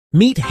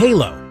Meet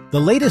Halo,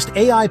 the latest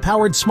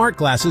AI-powered smart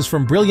glasses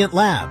from Brilliant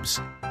Labs.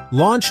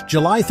 Launched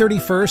July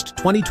 31st,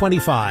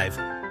 2025,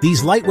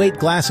 these lightweight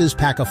glasses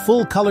pack a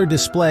full-color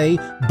display,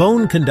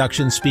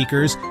 bone-conduction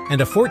speakers, and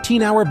a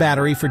 14-hour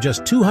battery for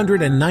just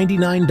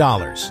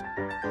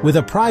 $299. With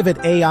a private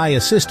AI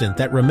assistant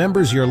that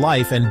remembers your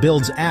life and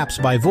builds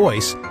apps by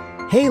voice,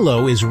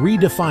 Halo is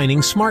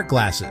redefining smart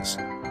glasses.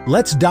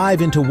 Let's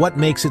dive into what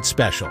makes it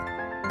special.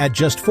 At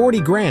just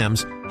 40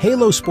 grams,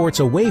 Halo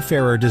sports a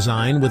Wayfarer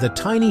design with a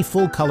tiny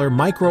full-color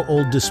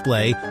microOLED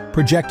display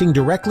projecting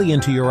directly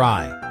into your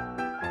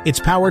eye. It's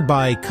powered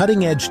by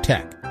cutting-edge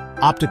tech,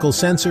 optical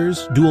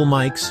sensors, dual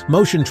mics,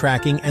 motion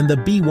tracking, and the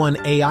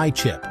B1 AI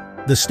chip.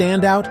 The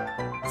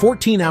standout?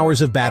 14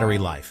 hours of battery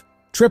life,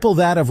 triple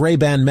that of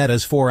Ray-Ban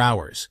Meta's 4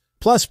 hours.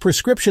 Plus,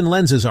 prescription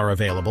lenses are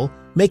available,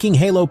 making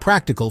Halo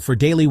practical for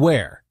daily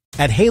wear.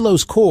 At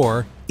Halo's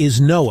core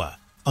is Noah,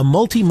 a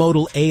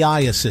multimodal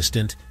AI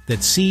assistant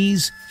that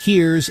sees,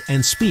 hears,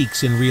 and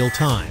speaks in real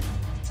time.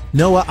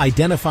 Noah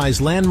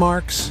identifies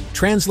landmarks,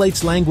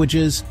 translates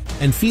languages,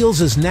 and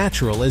feels as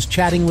natural as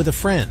chatting with a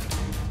friend.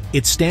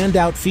 Its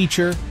standout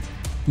feature?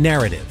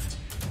 Narrative.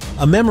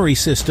 A memory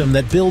system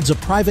that builds a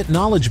private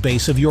knowledge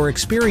base of your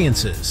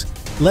experiences,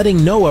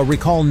 letting Noah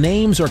recall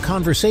names or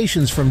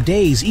conversations from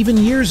days, even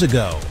years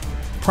ago.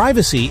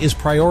 Privacy is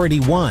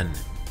priority one.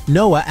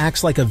 Noah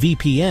acts like a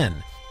VPN,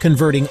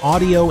 converting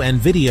audio and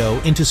video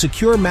into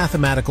secure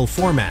mathematical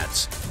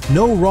formats.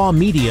 No raw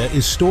media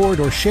is stored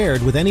or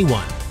shared with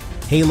anyone.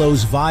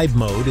 Halo's Vibe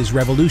mode is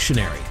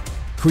revolutionary.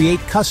 Create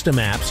custom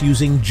apps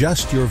using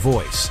just your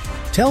voice.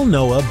 Tell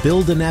Noah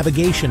build a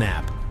navigation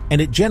app,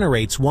 and it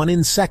generates one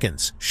in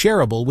seconds,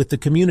 shareable with the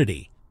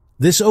community.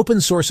 This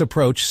open-source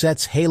approach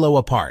sets Halo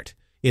apart.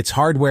 Its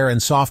hardware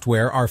and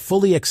software are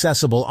fully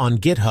accessible on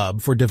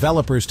GitHub for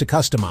developers to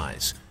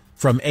customize.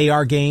 From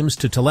AR games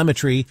to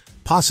telemetry,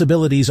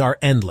 possibilities are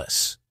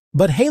endless.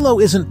 But Halo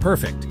isn't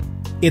perfect.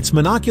 Its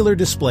monocular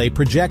display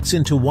projects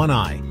into one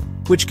eye,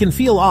 which can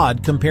feel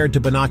odd compared to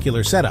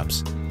binocular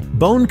setups.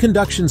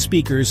 Bone-conduction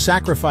speakers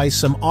sacrifice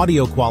some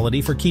audio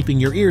quality for keeping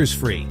your ears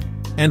free.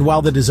 And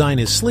while the design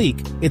is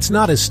sleek, it's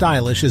not as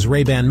stylish as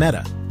Ray-Ban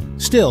Meta.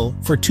 Still,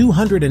 for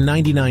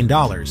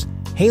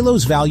 $299,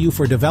 Halo's value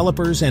for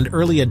developers and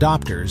early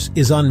adopters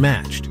is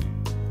unmatched.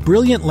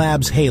 Brilliant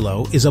Labs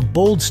Halo is a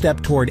bold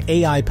step toward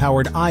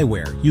AI-powered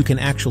eyewear you can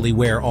actually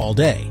wear all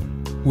day.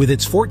 With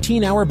its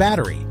 14-hour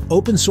battery,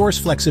 open-source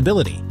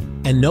flexibility,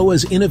 and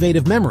Noah's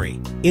innovative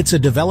memory, it's a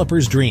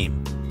developer's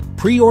dream.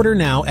 Pre-order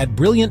now at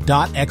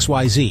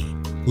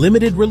brilliant.xyz.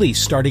 Limited release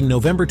starting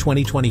November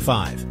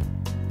 2025.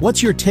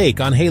 What's your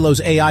take on Halo's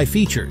AI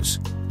features?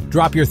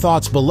 Drop your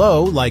thoughts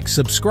below, like,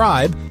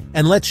 subscribe,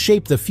 and let's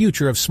shape the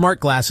future of smart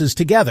glasses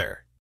together.